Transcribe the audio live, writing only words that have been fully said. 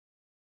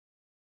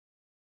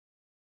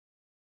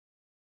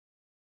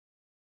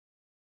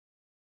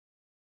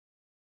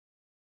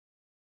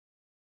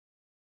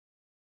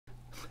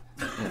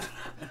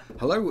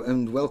Hello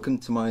and welcome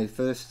to my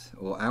first,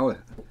 or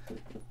our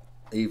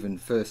even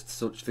first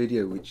such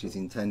video, which is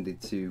intended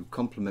to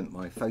complement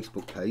my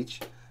Facebook page,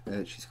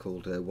 which is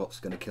called What's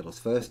Going to Kill Us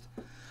First,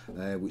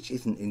 which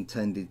isn't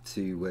intended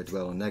to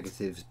dwell on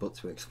negatives but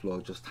to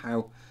explore just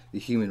how the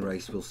human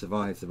race will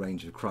survive the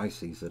range of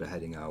crises that are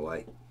heading our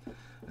way.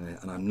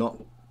 And I'm not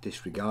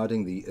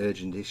disregarding the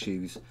urgent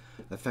issues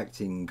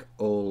affecting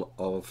all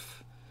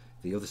of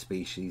the other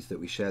species that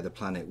we share the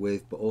planet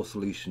with, but all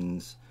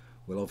solutions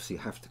will obviously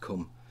have to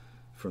come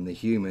from the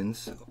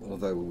humans,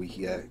 although we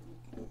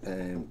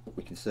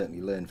can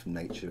certainly learn from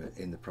nature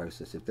in the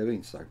process of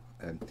doing so.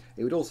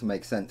 It would also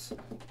make sense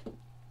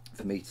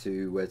for me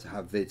to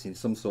have vids in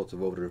some sort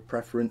of order of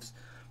preference,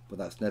 but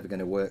that's never going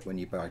to work when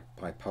you're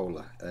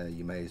bipolar.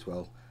 You may as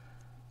well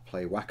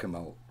play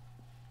whack-a-mole.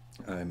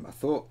 I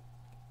thought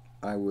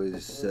I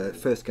was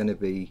first going to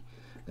be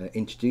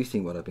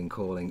introducing what I've been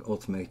calling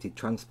automated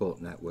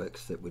transport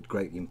networks that would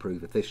greatly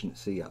improve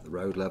efficiency at the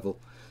road level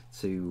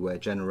to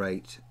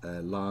generate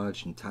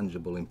large and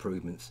tangible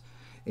improvements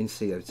in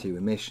CO2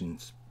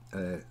 emissions.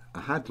 I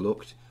had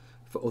looked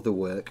for other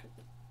work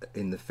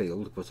in the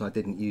field, but I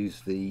didn't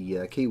use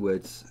the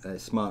keywords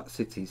smart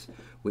cities,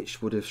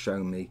 which would have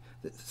shown me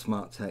that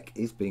smart tech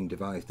is being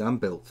devised and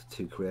built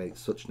to create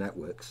such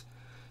networks,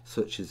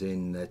 such as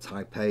in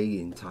Taipei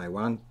in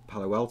Taiwan,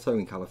 Palo Alto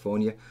in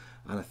California,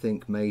 and I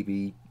think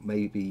maybe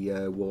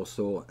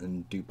Warsaw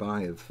and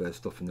Dubai have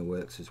stuff in the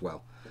works as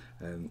well.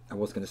 I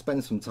was going to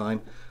spend some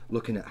time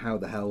looking at how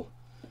the hell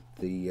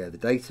the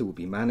data will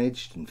be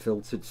managed and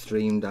filtered,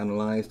 streamed,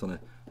 analysed on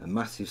a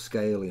massive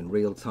scale in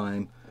real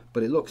time,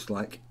 but it looks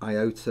like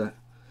IOTA,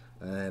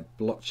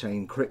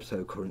 blockchain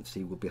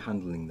cryptocurrency, will be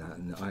handling that.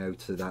 And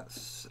IOTA,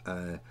 that's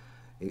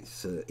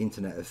it's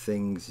Internet of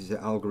Things. Is it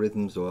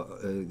algorithms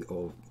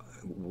or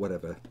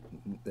whatever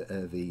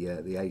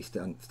the A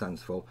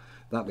stands for?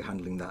 That'll be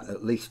handling that,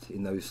 at least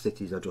in those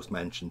cities I just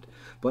mentioned.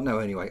 But no,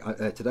 anyway,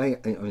 today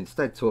I'm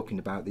instead talking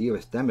about the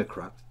US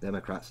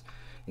Democrats,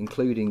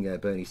 including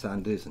Bernie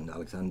Sanders and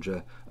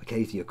Alexandria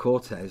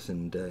Ocasio-Cortez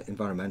and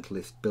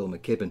environmentalist Bill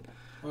McKibben.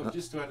 Well,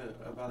 just to add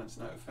a balanced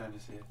note of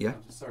fairness here, yeah?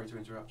 I'm sorry to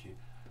interrupt you,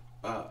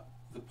 but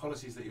the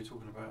policies that you're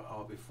talking about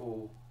are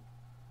before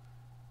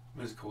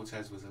Ms.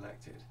 Cortez was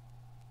elected.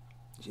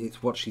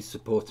 It's what she's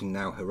supporting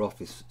now. Her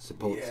office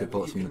supports. You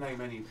can name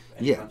any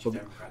bunch of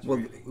Democrats, well,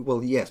 really.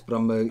 Well, yes, but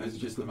I'm. Those are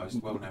just the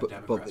most well-known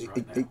Democrats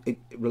right now. It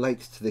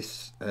relates to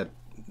this a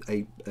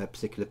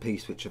particular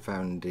piece which I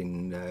found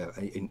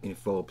in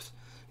Forbes,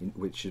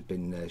 which had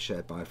been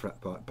shared by a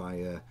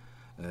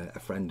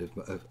friend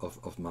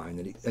of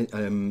mine,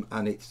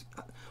 and it's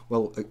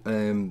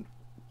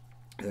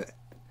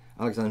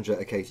Alexandria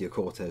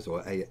Ocasio-Cortez,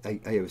 or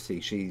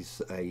AOC.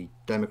 She's a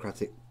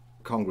Democratic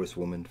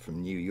Congresswoman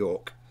from New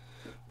York.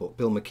 But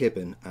Bill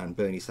McKibben and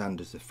Bernie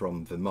Sanders are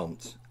from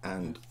Vermont,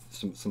 and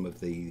some of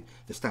the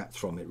stats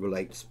from it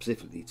relate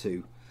specifically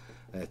to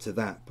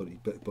that. But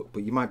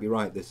you might be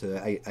right that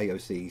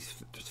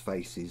AOC's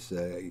face is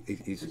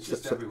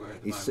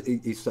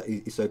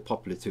so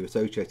popular to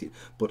associate it.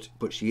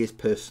 But she is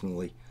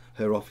personally,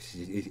 her office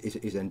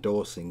is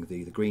endorsing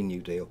the Green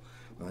New Deal,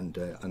 and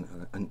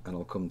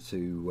I'll come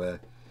to.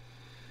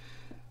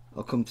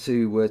 I'll come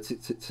to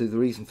the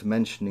reason for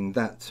mentioning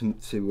that. To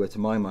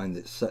my mind,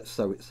 that's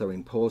so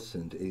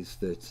important is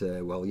that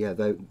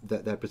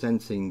they're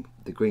presenting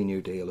the Green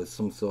New Deal as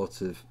some sort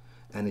of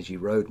energy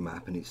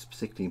roadmap, and it's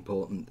particularly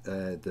important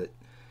that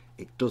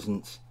it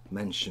doesn't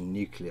mention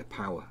nuclear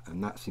power,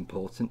 and that's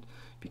important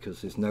because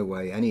there's no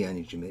way any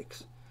energy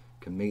mix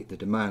can meet the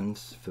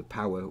demands for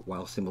power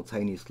while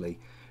simultaneously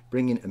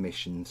bringing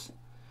emissions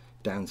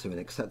down to an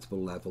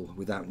acceptable level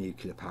without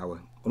nuclear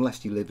power,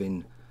 unless you live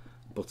in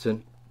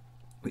Button,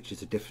 which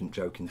is a different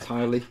joke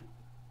entirely,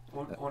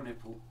 or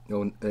nipple,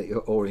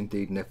 or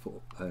indeed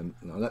nipple.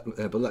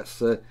 But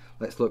let's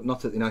look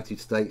not at the United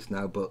States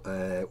now, but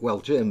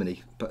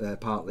Germany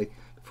partly,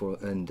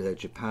 and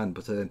Japan.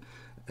 But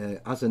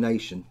as a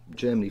nation,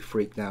 Germany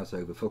freaked out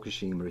over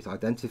Fukushima. It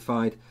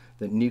identified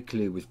that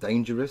nuclear was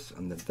dangerous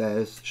and that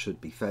theirs should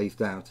be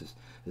phased out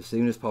as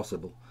soon as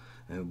possible.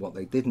 And what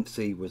they didn't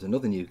see was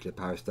another nuclear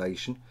power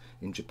station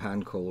in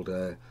Japan called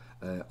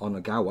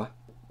Onagawa,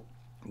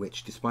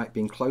 which, despite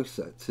being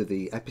closer to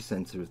the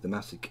epicenter of the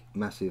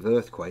massive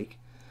earthquake,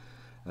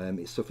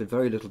 it suffered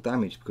very little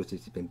damage because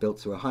it had been built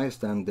to a higher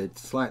standard,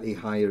 slightly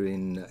higher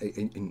in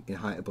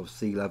height above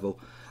sea level,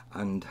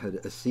 and had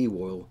a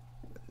seawall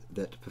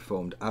that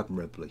performed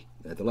admirably.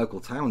 The local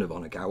town of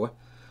Onagawa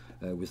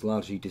was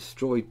largely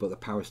destroyed, but the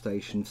power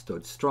station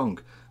stood strong.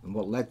 And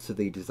what led to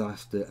the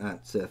disaster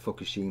at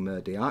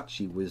Fukushima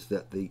Daiichi was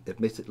that the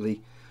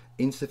admittedly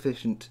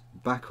insufficient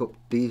backup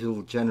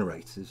diesel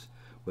generators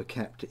were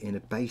kept in a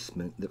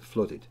basement that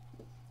flooded.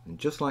 And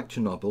just like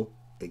Chernobyl,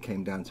 it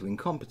came down to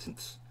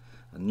incompetence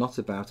and not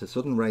about a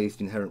sudden raised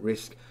inherent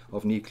risk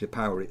of nuclear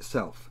power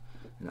itself.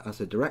 And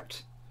as a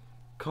direct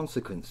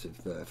consequence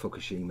of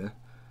Fukushima,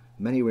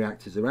 many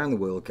reactors around the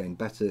world gained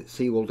better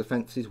seawall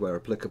defences where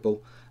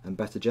applicable, and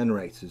better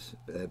generators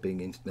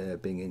being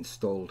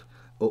installed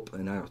up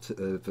and out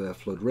of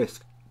flood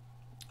risk.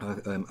 I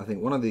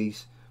think one of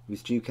these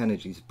was Duke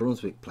Energy's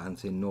Brunswick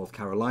plant in North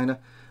Carolina,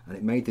 and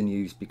it made the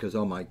news because,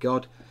 oh my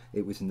God,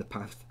 it was in the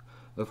path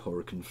of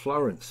Hurricane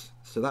Florence.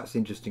 So that's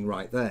interesting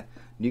right there.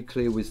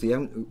 Nuclear was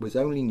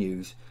only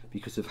news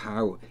because of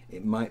how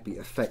it might be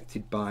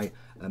affected by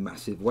a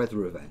massive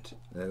weather event.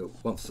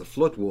 Once the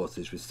flood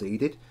waters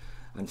receded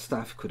and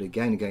staff could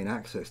again gain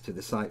access to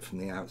the site from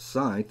the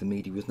outside, the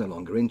media was no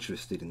longer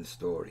interested in the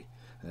story,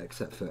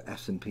 except for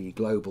S&P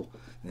Global.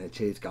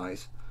 Cheers,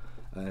 guys.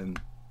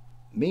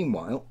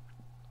 Meanwhile,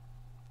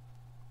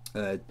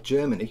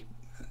 Germany,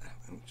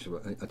 which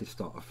I did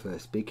start off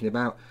speaking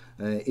about,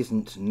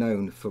 isn't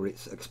known for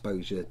its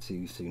exposure to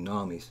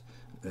tsunamis,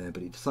 but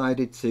it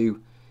decided to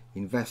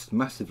invest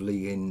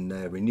massively in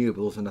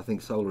renewables, and I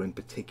think solar in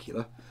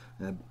particular,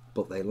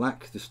 but they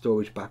lack the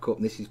storage backup,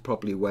 and this is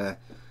probably where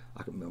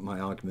my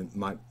argument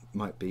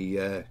might be.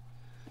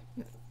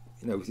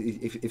 You know,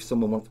 if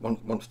someone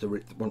wants to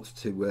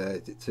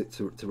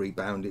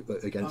rebound it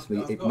against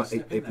me,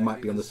 it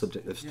might be on the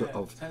subject of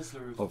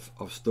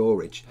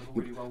storage. They've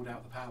already rolled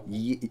out the power.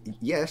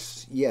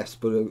 Yes,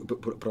 but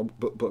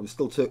I'm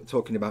still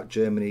talking about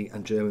Germany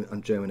and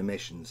German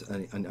emissions,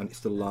 and it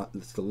still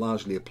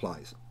largely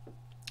applies.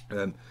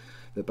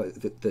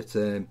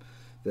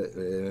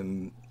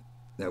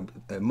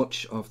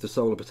 Much of the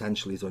solar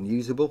potential is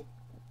unusable.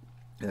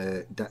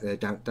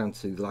 Down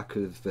to lack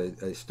of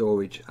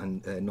storage,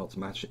 and not to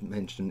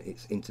mention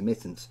its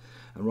intermittence.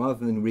 And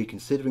rather than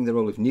reconsidering the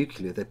role of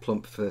nuclear, they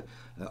plump for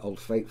Old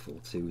Faithful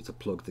to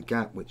plug the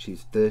gap, which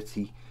is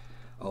dirty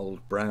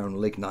old brown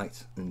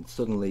lignite, and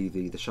suddenly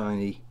the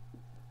shiny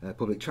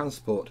public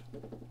transport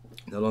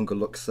no longer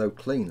looks so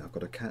clean. I've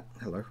got a cat.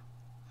 Hello.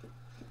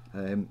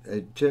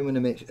 German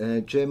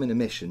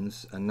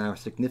emissions are now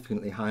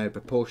significantly higher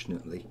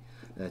proportionately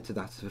to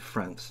that of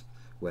France,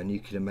 where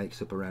nuclear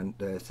makes up around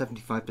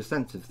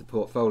 75% of the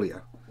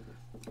portfolio.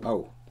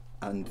 Oh,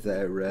 and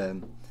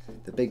the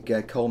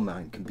big coal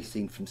mine can be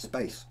seen from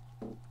space.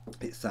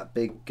 It's that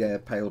big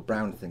pale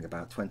brown thing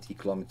about 20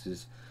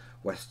 kilometres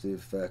west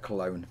of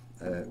Cologne.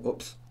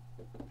 Oops.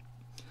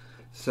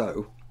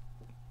 So,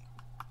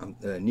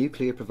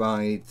 nuclear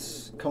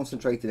provides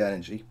concentrated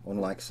energy,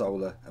 unlike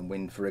solar and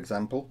wind, for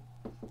example.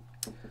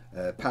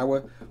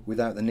 Power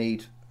without the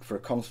need for a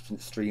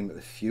constant stream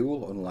of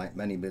fuel, unlike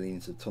many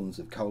millions of tons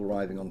of coal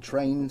arriving on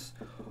trains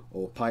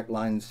or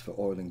pipelines for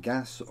oil and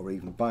gas or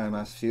even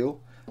biomass fuel.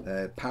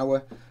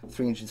 Power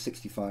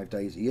 365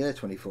 days a year,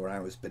 24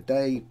 hours per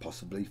day,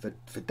 possibly for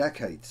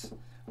decades,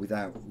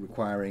 without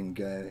requiring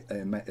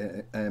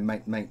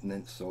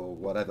maintenance or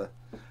whatever.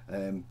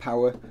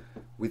 Power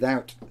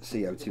without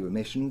CO2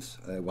 emissions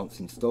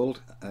once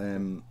installed,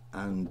 and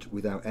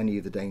without any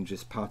of the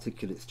dangerous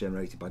particulates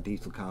generated by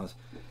diesel cars,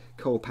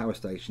 coal power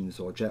stations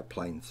or jet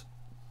planes.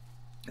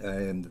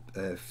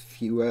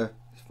 Fewer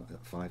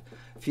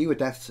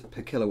deaths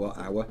per kilowatt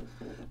hour,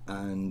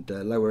 and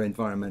lower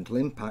environmental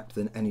impact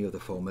than any other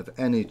form of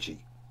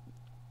energy.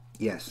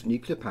 Yes,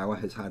 nuclear power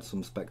has had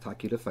some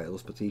spectacular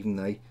fails, but even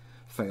they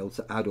fail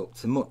to add up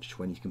to much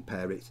when you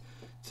compare it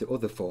to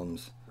other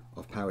forms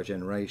of power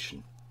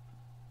generation.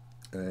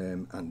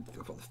 And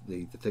I've got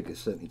the figures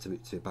certainly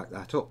to back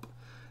that up.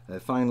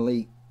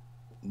 Finally,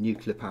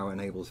 nuclear power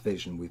enables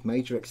vision. With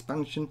major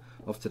expansion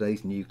of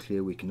today's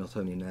nuclear, we can not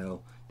only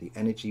nail the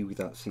energy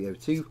without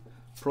CO2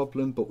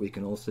 problem, but we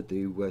can also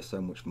do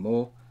so much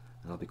more.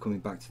 And I'll be coming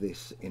back to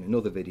this in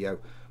another video.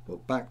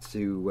 But back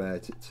to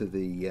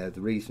the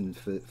reason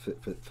for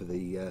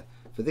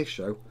this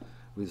show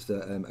was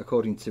that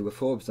according to a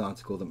Forbes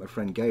article that my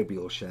friend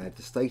Gabriel shared,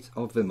 the state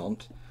of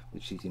Vermont,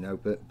 which is, you know,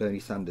 Bernie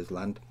Sanders'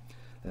 land,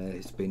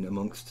 has been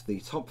amongst the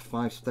top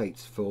 5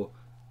 states for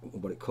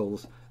what it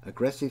calls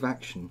aggressive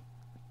action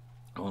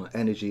on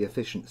energy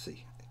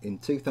efficiency. In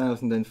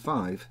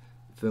 2005,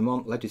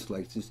 Vermont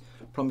legislators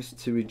promised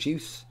to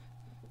reduce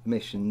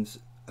emissions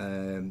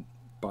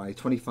by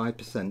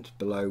 25%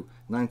 below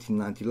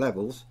 1990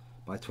 levels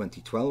by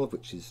 2012,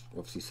 which is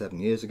obviously 7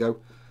 years ago,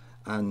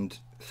 and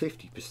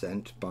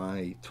 50%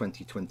 by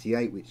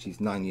 2028, which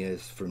is 9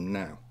 years from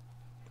now,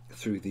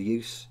 through the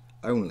use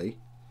only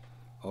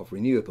of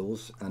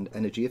renewables and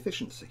energy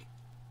efficiency.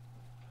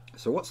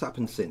 So what's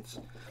happened since?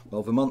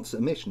 Well, Vermont's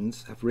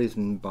emissions have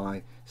risen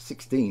by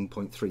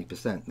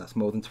 16.3%. That's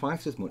more than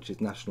twice as much as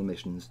national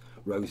emissions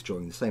rose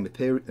during the same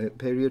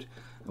period.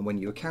 And when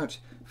you account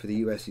for the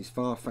US's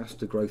far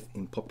faster growth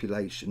in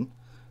population,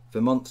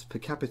 Vermont's per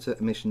capita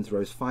emissions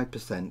rose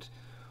 5%,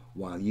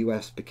 while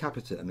US per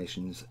capita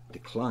emissions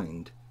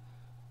declined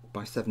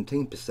by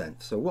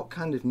 17%. So what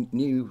kind of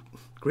new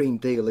Green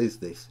Deal is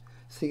this?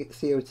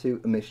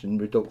 CO2 emission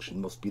reduction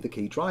must be the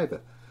key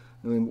driver.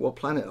 I mean, what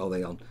planet are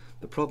they on?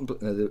 The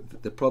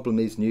problem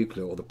is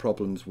nuclear, or the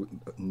problem's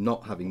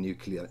not having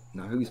nuclear.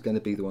 Now, who's going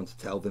to be the one to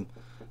tell them,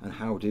 and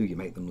how do you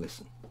make them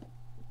listen?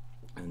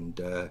 And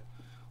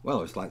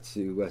well, I'd like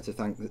to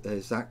thank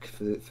Zach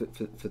for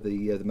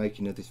the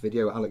making of this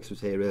video. Alex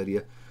was here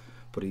earlier,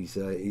 but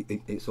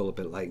it's all a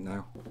bit late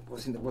now.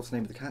 What's the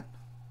name of the cat?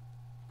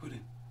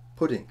 Pudding.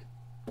 Pudding.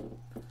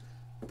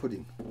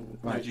 Pudding.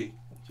 Right. No G.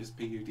 Just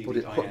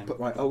Puddin.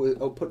 Right.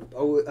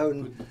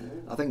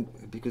 I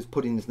think because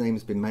Pudding's name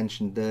has been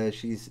mentioned,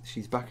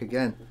 she's back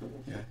again.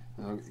 Yeah.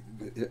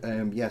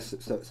 Yes.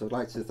 So I'd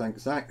like to thank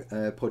Zach,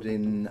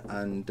 Pudding,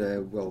 and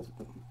we'll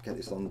get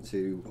this on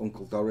to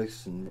Uncle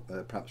Doris and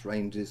perhaps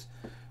Rangers.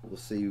 We'll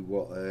see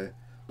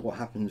what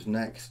happens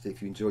next.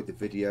 If you enjoyed the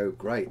video,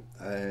 great.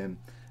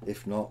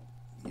 If not,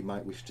 you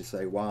might wish to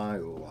say why,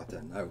 or I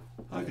don't know.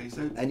 Okay.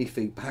 So any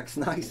feedback's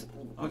nice.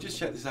 I'll just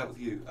check this out with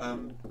you.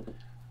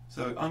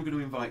 So I'm going to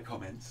invite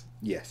comments.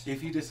 Yes.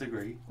 If you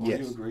disagree, or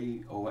you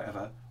agree, or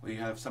whatever, or you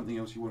have something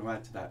else you want to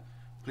add to that,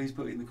 please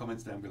put it in the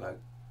comments down below.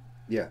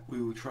 Yeah.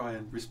 We will try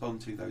and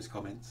respond to those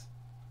comments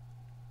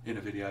in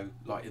a video.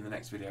 Like in the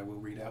next video,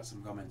 we'll read out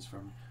some comments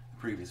from the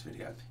previous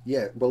video.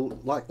 Yeah. Well,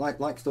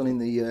 like's done in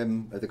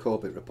the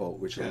Corbett report,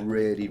 which I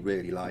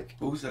really like.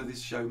 Also,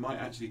 this show might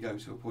actually go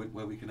to a point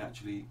where we've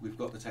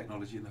got the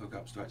technology and the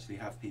hookups to actually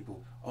have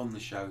people on the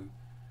show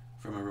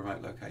from a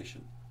remote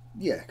location.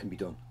 Yeah, it can be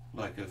done.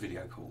 Like a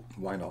video call.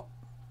 Why not?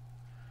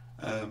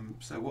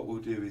 So what we'll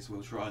do is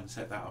we'll try and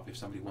set that up if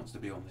somebody wants to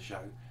be on the show.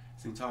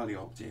 It's entirely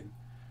opt-in.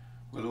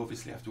 We'll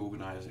obviously have to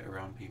organise it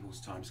around people's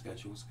time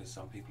schedules because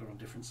some people are on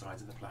different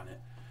sides of the planet.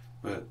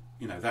 But,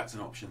 you know, that's an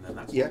option then.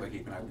 That's what we're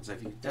keeping open. So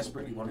if you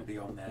desperately want to be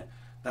on there,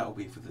 that'll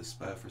be for the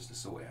spur for us to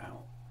sort it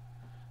out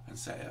and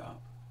set it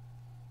up.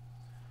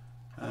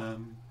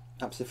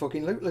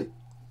 Absolutely.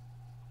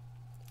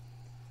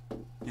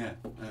 Yeah,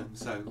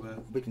 so...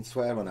 we can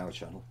swear on our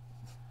channel.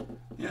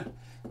 Yeah.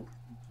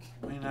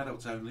 I mean,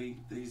 adults only.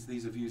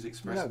 These are views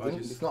expressed by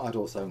just... it's not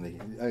adults only.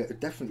 I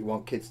definitely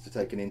want kids to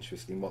take an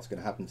interest in what's going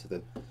to happen to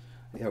them.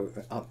 You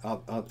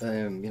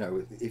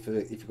know, if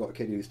you've got a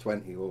kid who's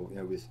 20 or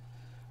is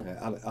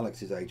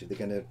Alex's age, they're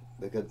going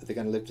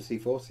to live to see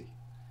 40.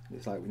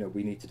 It's like,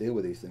 we need to deal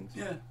with these things.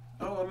 Yeah.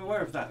 Oh, I'm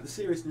aware of that. The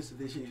seriousness of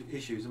these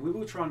issues, and we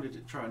will try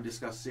and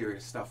discuss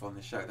serious stuff on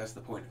the show. That's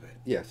the point of it.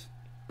 Yes.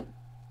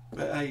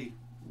 But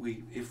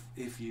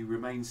if you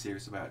remain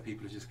serious about it,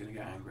 people are just going to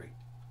get angry.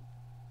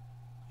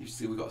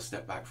 We've got to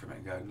step back from it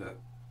and go, look,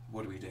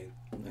 what do we do?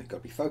 You've got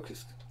to be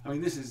focused. I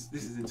mean, this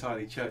is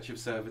entirely Church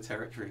Observer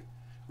territory,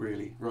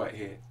 really, right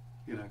here.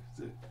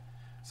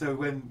 So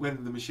when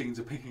the machines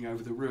are picking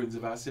over the ruins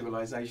of our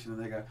civilization,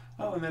 and they go,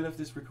 oh, and they left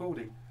this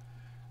recording,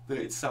 that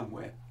it's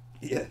somewhere.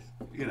 Yes.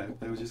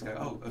 They will just go,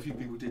 oh, a few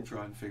people did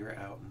try and figure it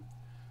out and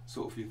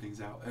sort a few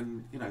things out,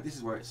 and this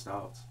is where it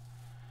starts.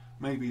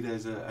 Maybe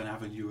there's an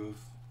avenue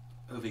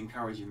of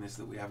encouraging this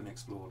that we haven't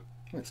explored.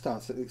 It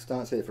starts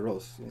here for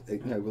us.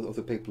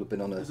 Other people have been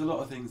on There's a lot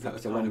of things that are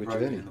kind of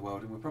broken in the world,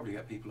 and we'll probably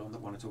get people on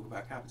that want to talk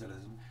about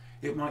capitalism.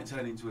 It might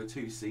turn into a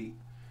 2-seat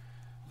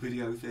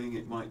video thing.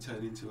 It might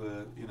turn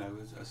into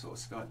a sort of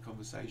Skype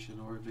conversation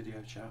or a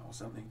video chat or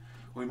something.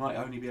 Or we might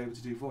only be able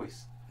to do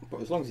voice. But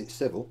as long as it's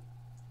civil.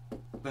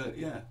 But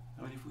yeah,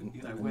 I mean, if we,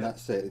 and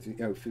that's it.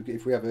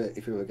 If we have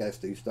a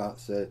guest who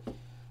starts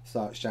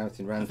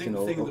shouting, ranting,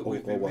 or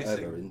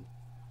whatever,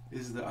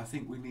 is that I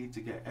think we need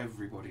to get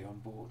everybody on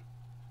board.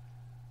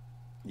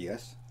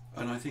 Yes.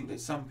 And I think that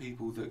some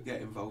people that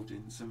get involved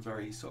in some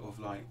very sort of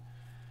like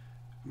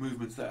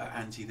movements that are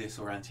anti this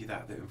or anti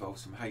that involve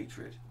some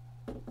hatred,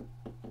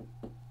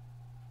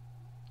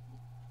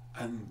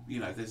 and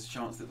there's a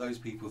chance that those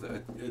people that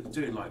are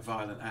doing like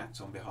violent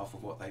acts on behalf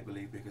of what they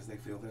believe because they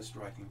feel they're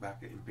striking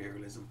back at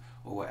imperialism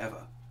or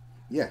whatever.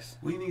 Yes.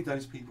 We need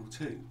those people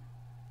too.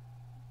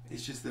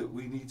 It's just that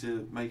we need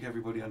to make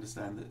everybody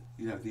understand that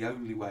the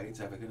only way it's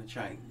ever going to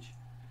change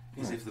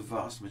is if the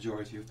vast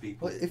majority of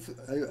people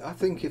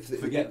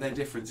forget their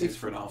differences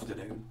for an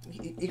afternoon.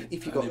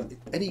 If you've got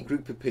any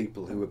group of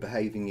people who are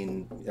behaving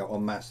en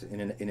masse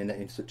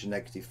in such a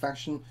negative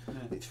fashion,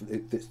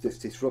 it's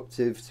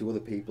disruptive to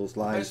other people's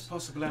lives. Best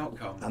possible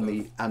outcome.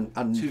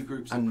 And two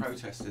groups of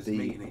protesters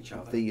meeting each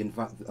other. The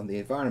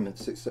environment.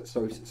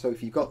 So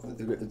if you've got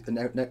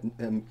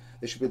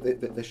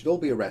they should all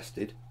be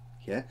arrested.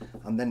 Yeah,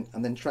 and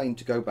then trained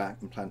to go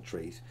back and plant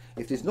trees.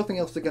 If there's nothing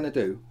else they're going to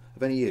do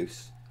of any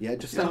use,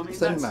 just send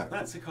them out.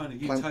 That's a kind of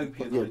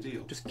utopian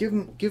ideal. Just give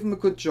them a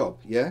good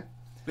job. Yeah,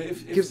 but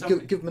if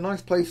give them a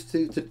nice place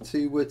to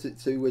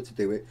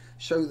do it.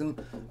 Show them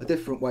a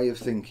different way of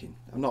thinking.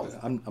 I'm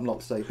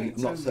not saying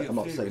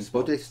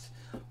Buddhist,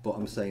 but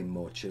I'm saying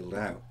more chilled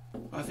out.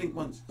 I think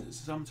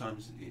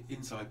sometimes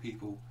inside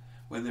people,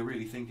 when they're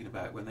really thinking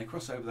about it, when they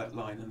cross over that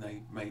line and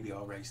they maybe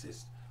are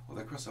racist, or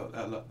they cross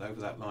over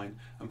that line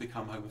and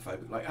become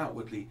homophobic, like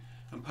outwardly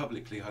and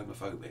publicly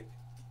homophobic.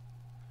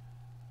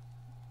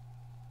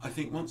 I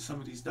think once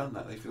somebody's done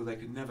that, they feel they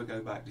can never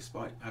go back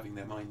despite having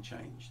their mind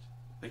changed.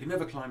 They can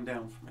never climb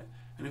down from it.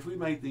 And if we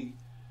made the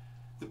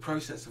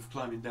process of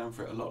climbing down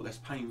for it a lot less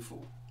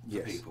painful for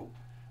people,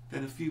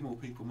 then a few more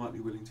people might be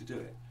willing to do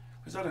it.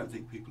 Because I don't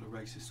think people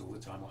are racist all the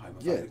time or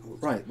homophobic all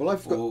the time. Right. Well,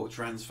 or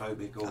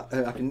transphobic or...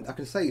 I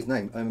can say his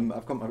name.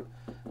 I've got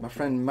my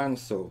friend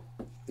Mansour.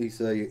 He's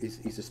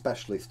a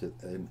specialist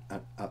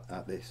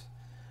at this,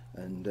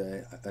 and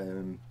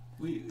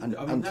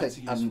That's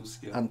a useful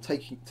skill. And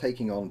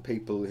taking on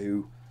people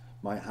who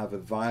might have a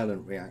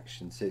violent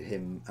reaction to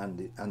him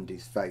and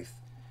his faith,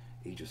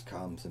 he just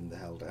calms them the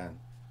hell down.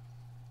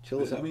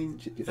 But, I mean,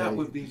 that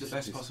would be the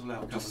best possible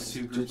outcome of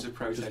two groups of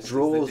protesters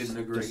that didn't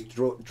agree. Just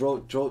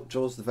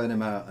draws the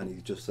venom out, and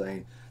he's just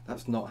saying,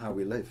 that's not how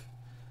we live.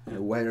 You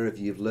know, wherever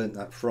you've learnt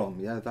that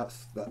from,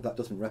 that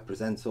doesn't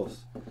represent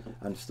us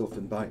and stuff.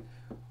 And by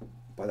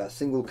that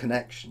single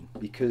connection,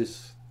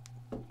 because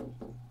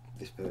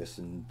this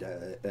person,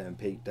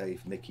 Pete,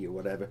 Dave, Mickey, or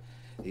whatever,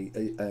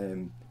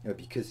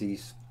 because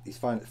he's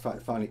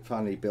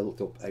finally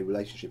built up a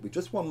relationship with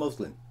just one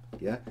Muslim,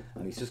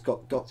 and he's just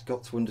got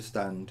to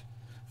understand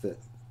that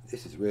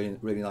this is really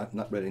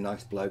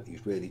nice bloke.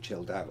 He's really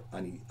chilled out,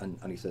 and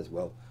he says,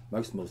 well,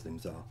 most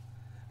Muslims are,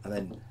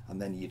 and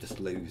then you just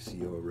lose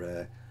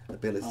your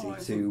ability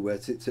to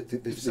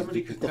there's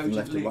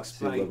nothing left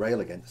to rail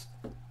against.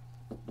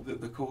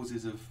 The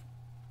causes of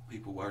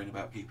people worrying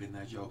about keeping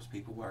their jobs,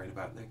 people worrying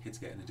about their kids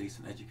getting a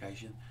decent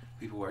education,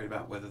 people worried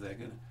about whether they're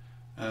going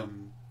to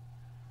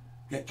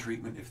get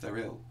treatment if they're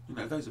ill. You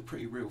know, those are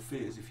pretty real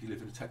fears if you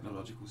live in a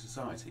technological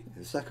society.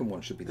 The second one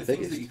should be the things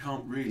biggest. That you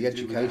can't really the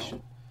education,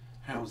 do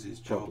houses,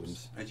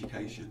 problems, jobs,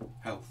 education,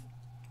 health.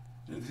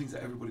 You know, the things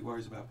that everybody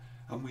worries about,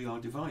 and we are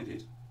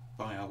divided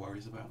by our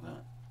worries about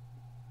that.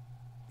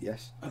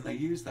 Yes. And they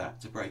use that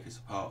to break us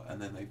apart,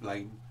 and then they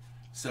blame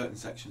certain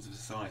sections of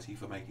society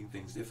for making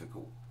things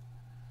difficult.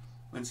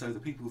 And so the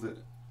people that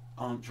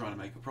aren't trying to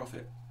make a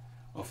profit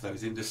off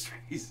those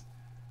industries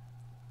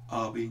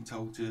are being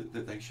told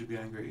that they should be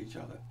angry at each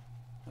other,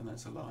 and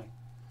that's a lie.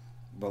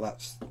 Well,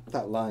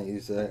 that lie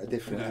is a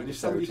different. You know, and if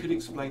somebody could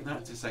explain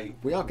that to say,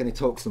 we are going to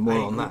talk some more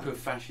on that. A group of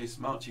fascists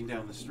marching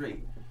down the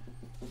street.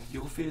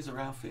 Your fears are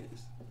our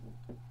fears.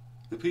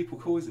 The people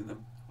causing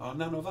them are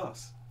none of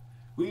us.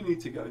 We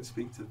need to go and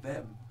speak to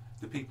them,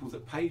 the people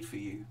that paid for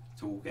you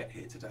to all get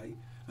here today,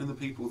 and the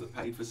people that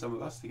paid for some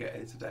of us to get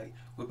here today.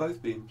 We're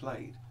both being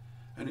played,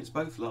 and it's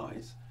both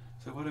lies.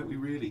 So why don't we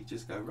really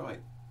just go, right?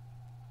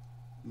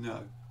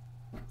 No.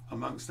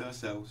 Amongst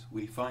ourselves,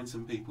 we find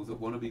some people that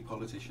want to be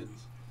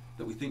politicians,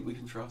 that we think we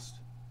can trust.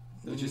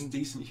 They're just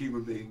decent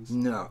human beings.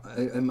 No,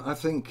 I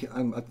think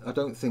I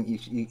don't think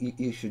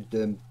you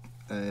should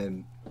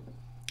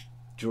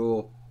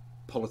draw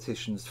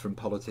politicians from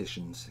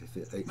politicians.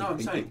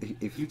 I'm saying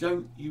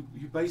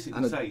you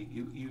basically say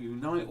you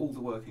unite all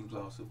the working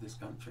class of this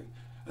country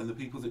and the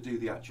people that do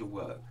the actual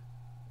work.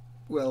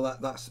 Well,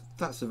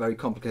 that's a very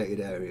complicated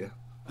area.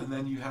 And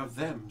then you have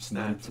them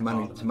stand to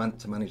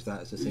manage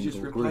that as a single group. You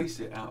just replace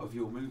it out of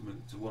your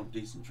movement to want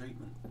decent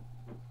treatment.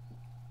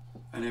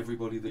 And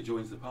everybody that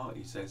joins the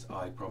party says,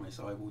 I promise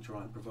I will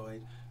try and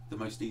provide the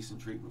most decent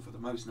treatment for the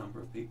most number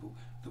of people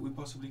that we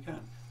possibly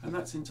can. And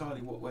that's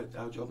entirely what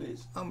our job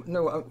is.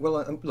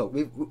 Look,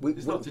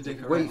 it's not to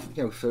dick around.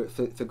 You know, for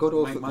good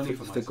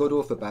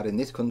or for bad, in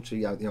this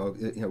country,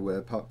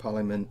 where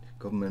Parliament,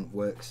 government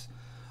works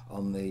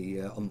on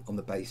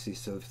the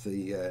basis of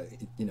the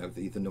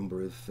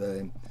number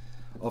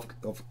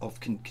of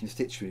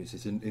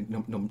constituencies and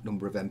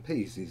number of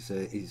MPs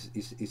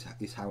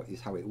is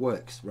how it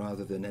works,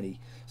 rather than any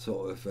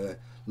sort of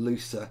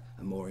looser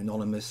and more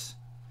anonymous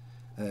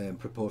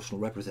proportional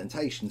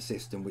representation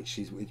system, which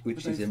is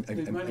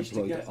managed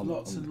to get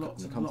lots and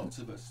lots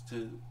of us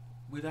to,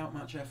 without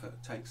much effort,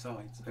 take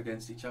sides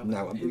against each other.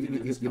 No,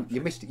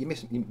 you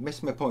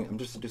missed my point. I'm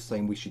just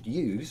saying we should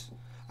use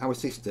our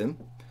system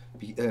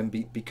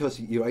because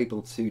you're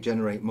able to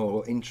generate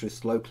more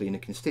interest locally in a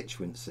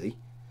constituency,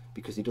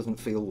 because it doesn't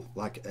feel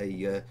like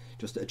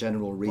just a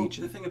general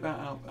region. Well, the thing about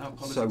our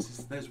politics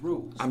is there's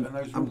rules, and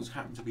those rules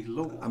happen to be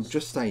laws. I'm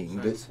just saying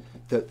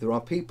that there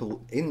are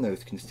people in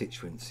those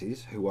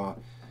constituencies who are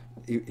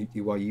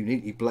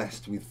uniquely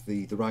blessed with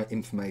the right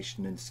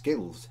information and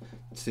skills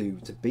to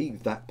be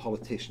that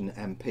politician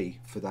MP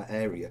for that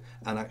area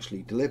and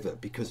actually deliver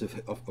because of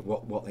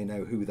what they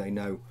know, who they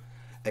know,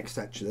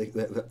 etc.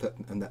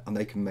 And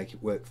they can make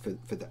it work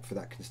for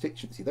that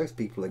constituency. Those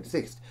people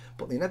exist,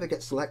 but they never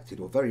get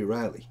selected, or very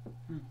rarely.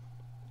 I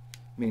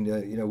mean,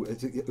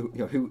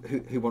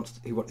 who wants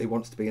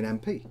to be an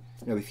MP?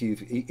 You know, if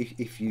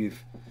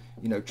you've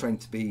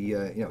trained to be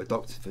a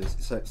doctor for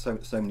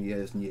so many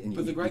years,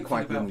 but the great thing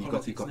about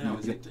politics now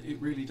is it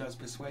really does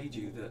persuade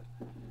you that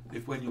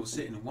if when you're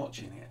sitting and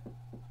watching it,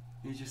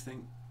 you just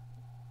think,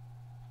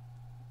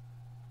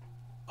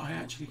 I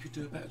actually could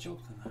do a better job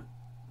than that.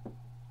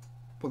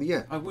 Well,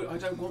 yeah. I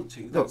don't want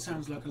to. That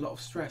sounds like a lot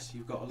of stress.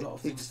 You've got a lot of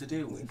things to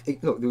deal with.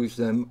 Look, there was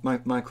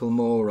Michael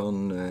Moore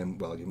on.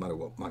 Well, you matter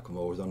what Michael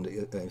Moore was on.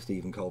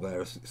 Stephen Colbert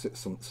or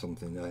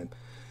something.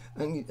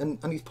 And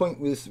his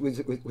point was like,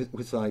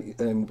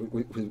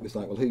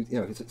 well, who,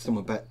 is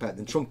someone better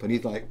than Trump? And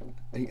he's like,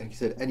 he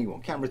said,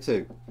 anyone. Camera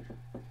 2.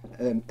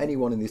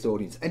 Anyone in this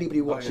audience, anybody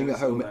watching at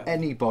home,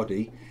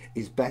 anybody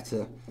is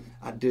better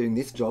at doing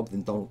this job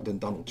than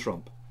Donald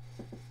Trump.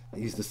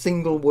 He's the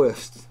single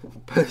worst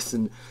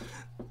person.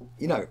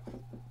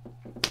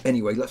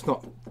 Anyway, let's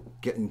not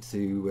get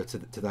into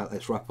to that.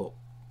 Let's wrap up.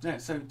 Yeah,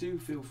 so do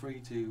feel free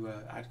to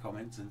add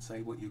comments and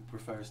say what you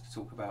prefer us to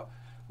talk about.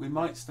 We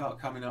might start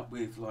coming up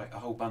with like a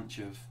whole bunch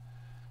of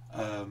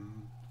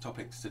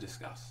topics to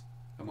discuss,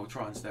 and we'll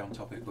try and stay on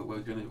topic, but we're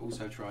going to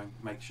also try and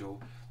make sure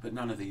that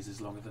none of these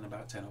is longer than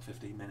about 10 or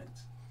 15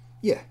 minutes.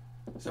 Yeah.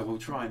 So we'll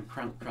try and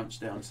crunch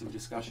down some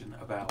discussion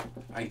about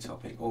a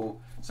topic, or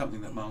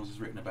something that Miles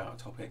has written about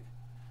a topic,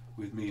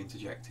 with me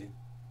interjecting.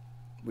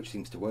 Which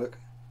seems to work.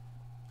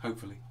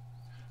 Hopefully.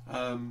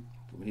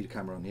 We need a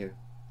camera on here.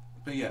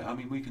 But yeah, I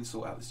mean, we can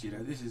sort out the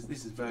studio. This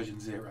is version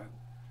 0.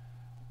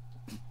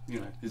 You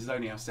know, this is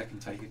only our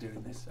second take of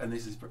doing this, and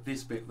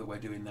this bit that we're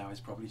doing now is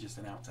probably just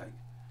an outtake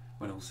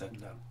when all's said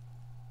and done.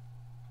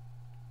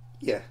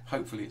 Yeah.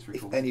 Hopefully it's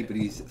recorded. If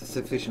anybody's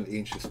sufficiently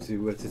interested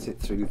to sit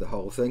through the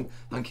whole thing,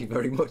 thank you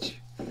very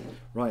much.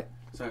 Right.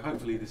 So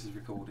hopefully this is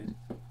recorded,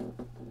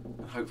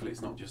 and hopefully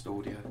it's not just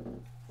audio.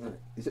 Right.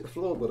 Is it the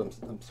floorboard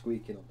I'm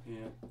squeaking on?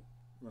 Yeah.